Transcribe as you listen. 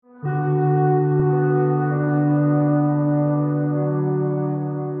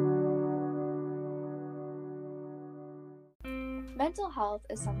health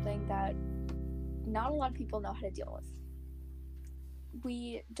is something that not a lot of people know how to deal with.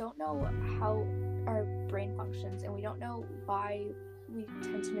 We don't know how our brain functions, and we don't know why we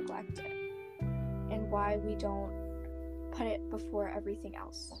tend to neglect it and why we don't put it before everything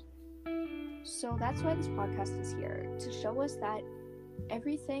else. So that's why this podcast is here, to show us that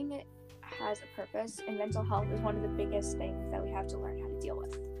everything has a purpose, and mental health is one of the biggest things that we have to learn how to deal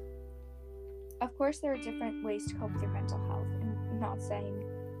with. Of course, there are different ways to cope with your mental health, and I'm not saying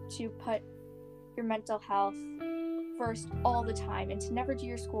to put your mental health first all the time and to never do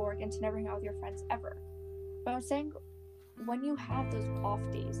your schoolwork and to never hang out with your friends ever. But I'm saying when you have those off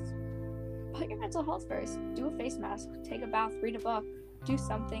days, put your mental health first. Do a face mask, take a bath, read a book, do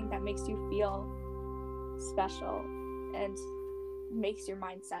something that makes you feel special and makes your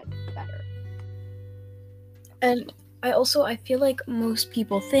mindset better. And I feel like most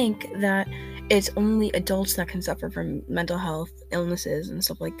people think that it's only adults that can suffer from mental health illnesses and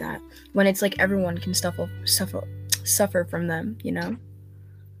stuff like that, when it's like everyone can suffer from them, you know?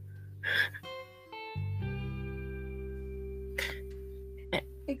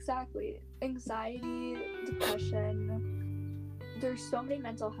 Exactly. Anxiety, depression. There's so many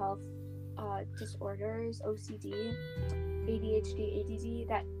mental health disorders, OCD, ADHD, ADD,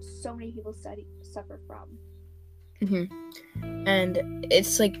 that so many people suffer from. And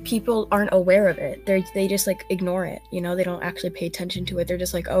it's like people aren't aware of it. They just like ignore it, you know? They don't actually pay attention to it. They're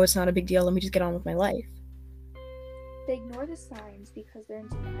just like, oh, it's not a big deal. Let me just get on with my life. They ignore the signs because they're in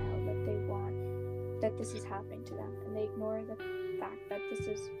denial that they want that this is happening to them, and they ignore the fact that this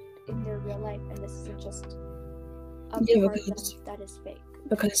is in their real life and this isn't just a part of them that is fake.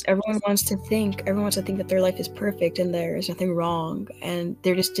 Because everyone wants to think that their life is perfect and there is nothing wrong, and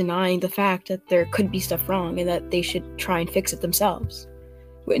they're just denying the fact that there could be stuff wrong and that they should try and fix it themselves,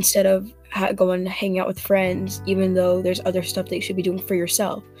 instead of going and hang out with friends, even though there's other stuff that you should be doing for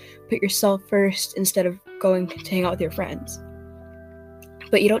yourself. Put yourself first instead of going to hang out with your friends.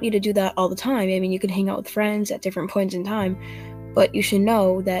 But you don't need to do that all the time. I mean, you can hang out with friends at different points in time, but you should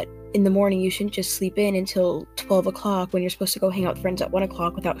know that in the morning you shouldn't just sleep in until 12 o'clock when you're supposed to go hang out with friends at 1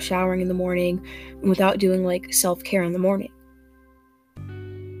 o'clock without showering in the morning and without doing like self-care in the morning.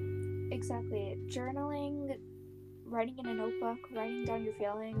 Exactly. Journaling, writing in a notebook, writing down your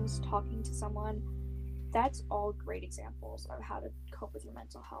feelings, talking to someone, that's all great examples of how to cope with your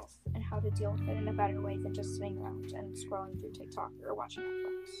mental health and how to deal with it in a better way than just sitting around and scrolling through TikTok or watching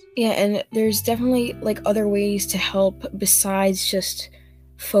Netflix. Yeah, and there's definitely like other ways to help besides just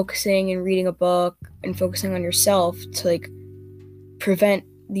focusing and reading a book and focusing on yourself to like prevent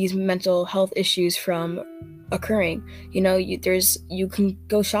these mental health issues from occurring. You know, you can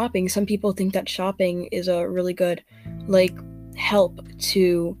go shopping. Some people think that shopping is a really good like help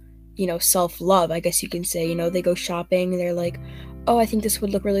to, you know, self-love, I guess you can say. You know, they go shopping and they're like, oh, I think this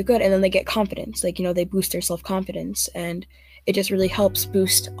would look really good, and then they get confidence, like, you know, they boost their self-confidence, and it just really helps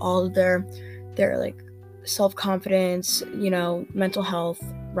boost all of their like self-confidence, you know, mental health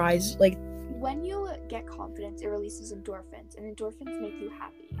rise. Like, when you get confidence, it releases endorphins, and endorphins make you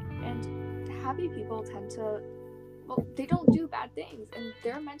happy, and happy people tend to, well, they don't do bad things, and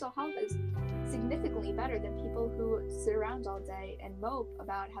their mental health is significantly better than people who sit around all day and mope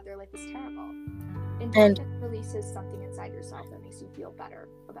about how their life is terrible. Endorphin releases something inside yourself that makes you feel better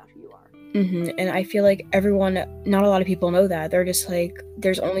about who you are. And I feel like not a lot of people know that. They're just like,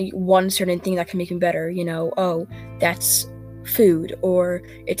 there's only one certain thing that can make me better, you know, oh, that's food, or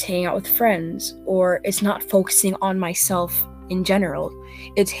it's hanging out with friends, or it's not focusing on myself in general.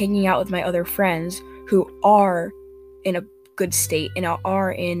 It's hanging out with my other friends who are in a good state and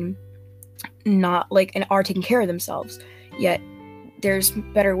are in not like and are taking care of themselves. Yet there's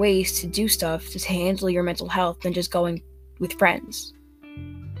better ways to do stuff to handle your mental health than just going with friends.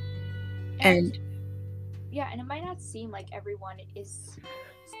 And it might not seem like everyone is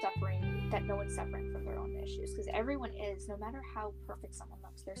suffering, that no one's suffering from their own issues, because everyone is. No matter how perfect someone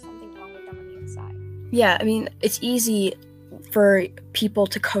looks, there's something wrong with them on the inside. Yeah, I mean, it's easy for people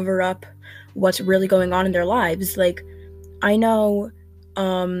to cover up what's really going on in their lives. Like, I know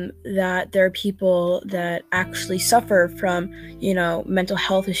that there are people that actually suffer from, you know, mental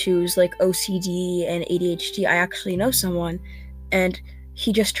health issues like OCD and ADHD. I actually know someone, and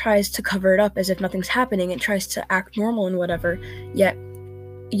he just tries to cover it up as if nothing's happening and tries to act normal and whatever.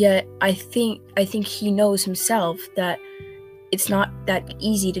 Yet I think he knows himself that it's not that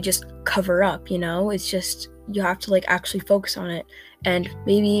easy to just cover up, you know? It's just, you have to like actually focus on it, and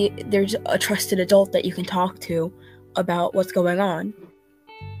maybe there's a trusted adult that you can talk to about what's going on.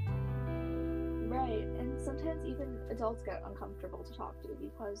 Right, and sometimes even adults get uncomfortable to talk to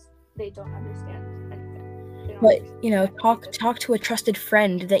because they don't understand anything. They don't But understand talk to a trusted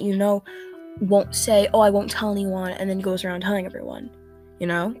friend that won't say, "Oh, I won't tell anyone," and then goes around telling everyone.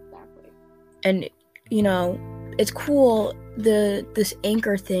 Exactly. And it's cool. This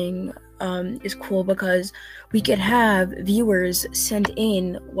Anchor thing is cool because we could have viewers send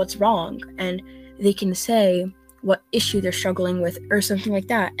in what's wrong, and they can say what issue they're struggling with or something like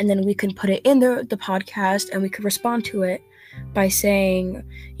that, and then we can put it in the podcast, and we could respond to it by saying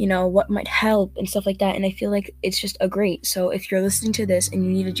what might help and stuff like that. And I feel like it's just a great. So if you're listening to this and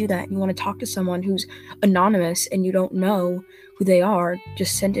you need to do that and you want to talk to someone who's anonymous and you don't know who they are,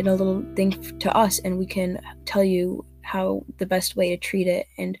 just send in a little thing to us, and we can tell you how the best way to treat it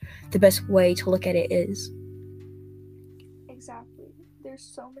and the best way to look at it is. Exactly. There's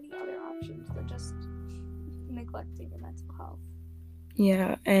so many other options than just neglecting your mental health.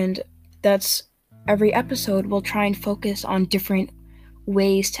 Yeah, and that's every episode we'll try and focus on different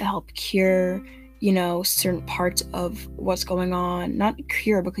ways to help cure certain parts of what's going on. Not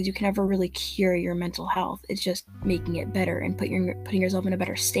cure, because you can never really cure your mental health. It's just making it better and putting yourself in a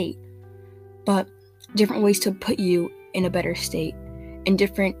better state. But different ways to put you in a better state, and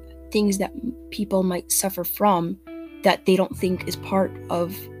different things that people might suffer from that they don't think is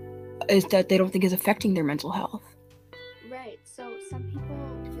that they don't think is affecting their mental health. Right. So some people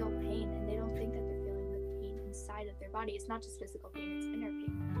feel pain and they don't think that they're feeling the pain inside of their body. It's not just physical pain, it's inner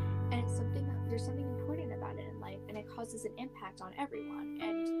pain. And there's something important about it in life, and it causes an impact on everyone.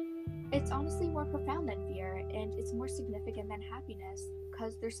 And it's honestly more profound than fear, and it's more significant than happiness,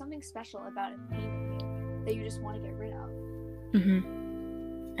 because there's something special about a pain in you that you just want to get rid of.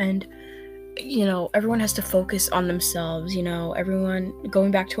 And everyone has to focus on themselves. Everyone,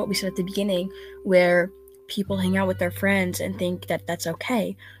 going back to what we said at the beginning, where people hang out with their friends and think that that's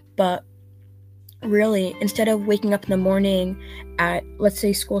okay, but really, instead of waking up in the morning at, let's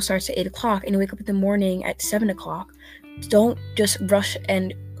say school starts at 8 o'clock, and you wake up in the morning at 7 o'clock, don't just rush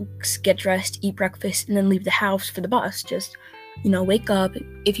and get dressed, eat breakfast, and then leave the house for the bus. Just wake up.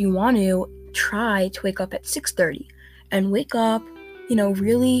 If you want to, try to wake up at 6:30 and wake up,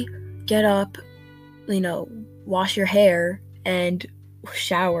 really get up, wash your hair and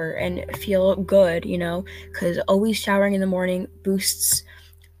shower and feel good, because always showering in the morning boosts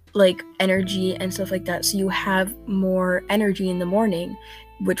energy and stuff like that, so you have more energy in the morning,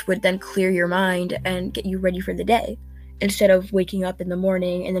 which would then clear your mind and get you ready for the day, instead of waking up in the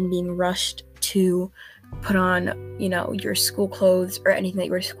morning and then being rushed to put on your school clothes or anything that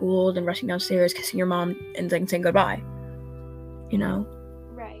you were schooled, and rushing downstairs, kissing your mom, and then saying goodbye.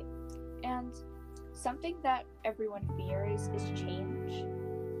 Right. And something that everyone fears is change.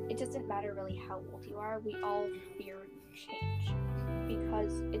 It doesn't matter really how old you are, we all fear change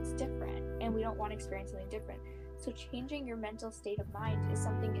because it's different and we don't want to experience something different. So changing your mental state of mind is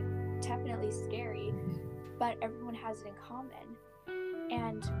something definitely scary, but everyone has it in common.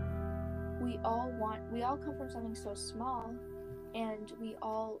 And we all come from something so small, and we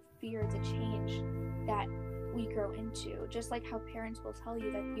all fear the change that we grow into. Just like how parents will tell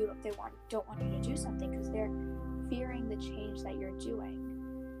you that they don't want you to do something because they're fearing the change that you're doing,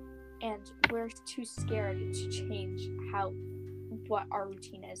 and we're too scared to change what our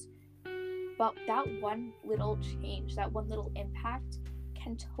routine is. But that one little change, that one little impact,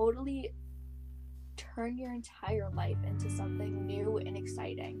 can totally turn your entire life into something new and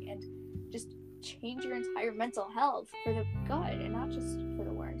exciting, and just change your entire mental health for the good and not just for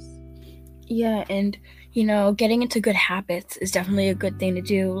the worse. Yeah, and getting into good habits is definitely a good thing to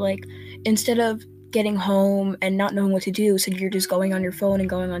do. Like, instead of getting home and not knowing what to do, so you're just going on your phone and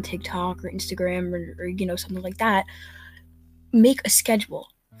going on TikTok or Instagram or something like that, make a schedule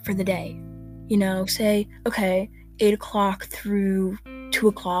for the day. Say, okay, 8 o'clock through 2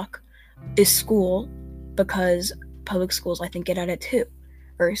 o'clock is school, because public schools, I think, get out at 2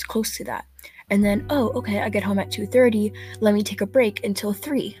 or is close to that. And then, okay, I get home at 2:30, let me take a break until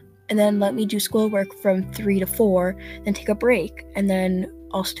 3. And then let me do schoolwork from 3 to 4, then take a break. And then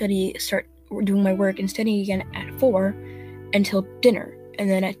I'll start doing my work and studying again at 4 until dinner. And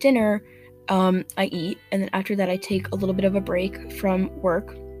then at dinner, I eat. And then after that, I take a little bit of a break from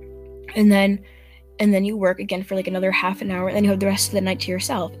work. And then you work again for another half an hour. And then you have the rest of the night to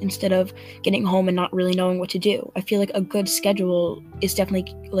yourself, instead of getting home and not really knowing what to do. I feel like a good schedule is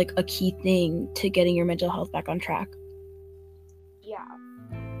definitely a key thing to getting your mental health back on track. Yeah,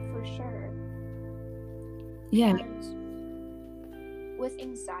 for sure. Yeah. And with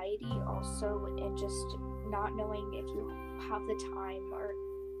anxiety also, and just not knowing if you have the time, or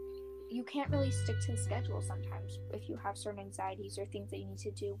you can't really stick to the schedule sometimes if you have certain anxieties or things that you need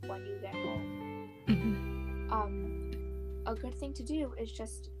to do when you get home. Mm-hmm. A good thing to do is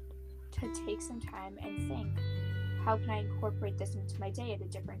just to take some time and think, how can I incorporate this into my day at a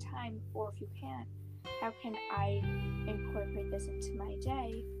different time? Or if you can't, how can I incorporate this into my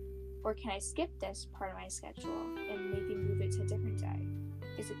day? Or can I skip this part of my schedule and maybe move it to a different day?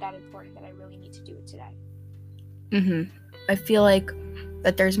 Is it that important that I really need to do it today? I feel like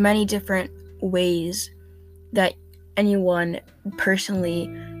that there's many different ways that everyone personally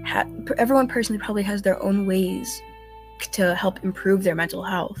probably has their own ways to help improve their mental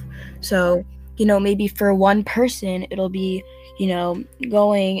health. So, maybe for one person, it'll be,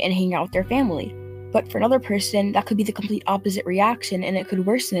 going and hanging out with their family. But for another person, that could be the complete opposite reaction, and it could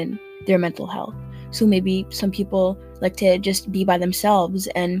worsen their mental health. So maybe some people like to just be by themselves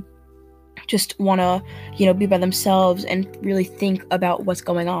and just want to, be by themselves and really think about what's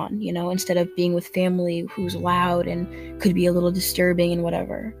going on, instead of being with family who's loud and could be a little disturbing and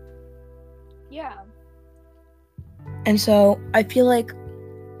whatever. Yeah. And so I feel like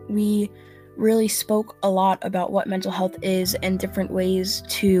we really spoke a lot about what mental health is and different ways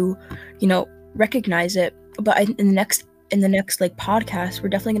to, recognize it. But in the next podcast, we're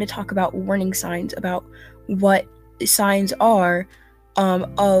definitely going to talk about warning signs, about what signs are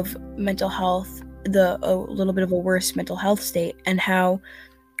of mental health, a little bit of a worse mental health state, and how,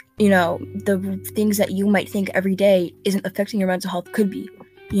 the things that you might think every day isn't affecting your mental health could be.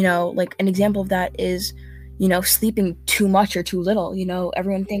 Like an example of that is, sleeping too much or too little.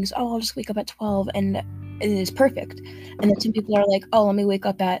 Everyone thinks, oh, I'll just wake up at 12 and it is perfect. And then some people are like, oh, let me wake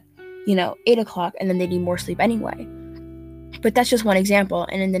up at, 8 o'clock, and then they need more sleep anyway. But that's just one example.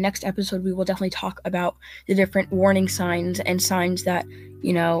 And in the next episode, we will definitely talk about the different warning signs and signs that,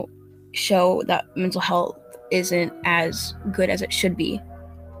 show that mental health isn't as good as it should be.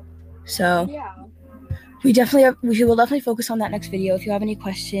 So yeah, we will definitely focus on that next video. If you have any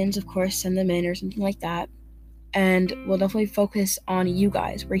questions, of course, send them in or something like that. And we'll definitely focus on you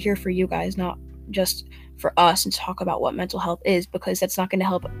guys. We're here for you guys, not just for us, and talk about what mental health is, because that's not going to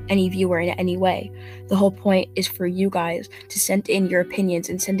help any viewer in any way. The whole point is for you guys to send in your opinions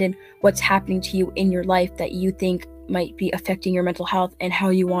and send in what's happening to you in your life that you think might be affecting your mental health, and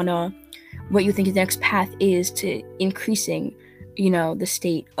what you think the next path is to increasing, the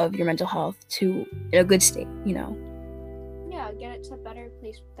state of your mental health to a good state, Yeah, get it to a better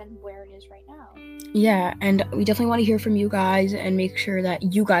place than where it is right now. Yeah, and we definitely want to hear from you guys and make sure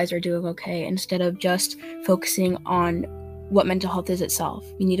that you guys are doing okay instead of just focusing on what mental health is itself.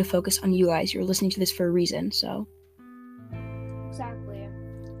 We need to focus on you guys. You're listening to this for a reason, so. Exactly.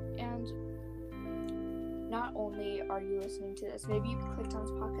 And not only are you listening to this, maybe you clicked on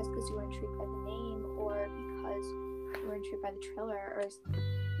this podcast because you were intrigued by the name, or because you were intrigued by the trailer, or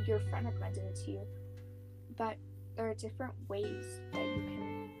your friend recommended it to you. But there are different ways that you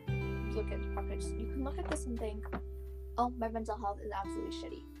can look at the podcast. You can look at this and think, oh, my mental health is absolutely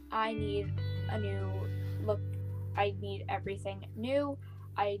shitty. I need a new look. I need everything new.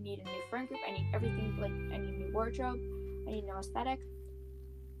 I need a new friend group. I need everything, I need a new wardrobe. I need a new aesthetic.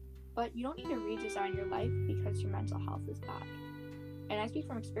 But you don't need to redesign your life because your mental health is bad. And I speak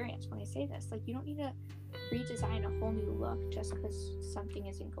from experience when I say this. You don't need to redesign a whole new look just because something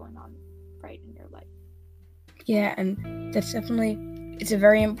isn't going on right in your life. Yeah, and that's definitely, it's a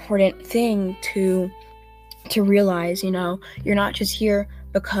very important thing to realize, you're not just here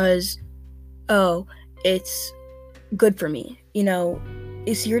because, oh, it's good for me,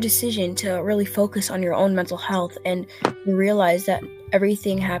 it's your decision to really focus on your own mental health and realize that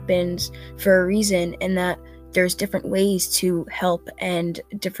everything happens for a reason and that there's different ways to help and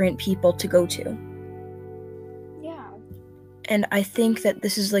different people to go to. And I think that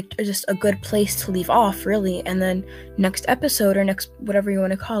this is just a good place to leave off, really. And then next episode, or next, whatever you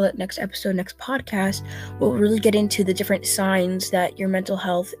want to call it, next episode, next podcast, we'll really get into the different signs that your mental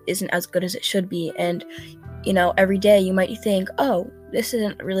health isn't as good as it should be. And, every day you might think, oh, this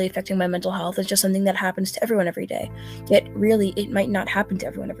isn't really affecting my mental health. It's just something that happens to everyone every day. Yet really, it might not happen to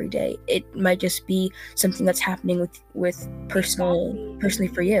everyone every day. It might just be something that's happening with personally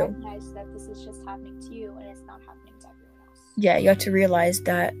for you. Recognize that this is just happening to you and it's not happening to everyone else. Yeah, you have to realize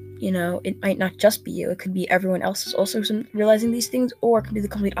that, it might not just be you. It could be everyone else is also realizing these things, or it could be the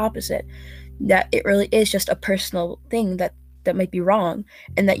complete opposite. That it really is just a personal thing that might be wrong,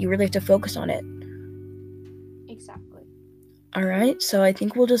 and that you really have to focus on it. Exactly. All right, so I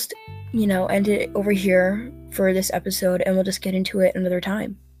think we'll just, end it over here for this episode, and we'll just get into it another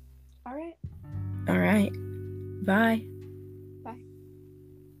time. All right. All right. Bye.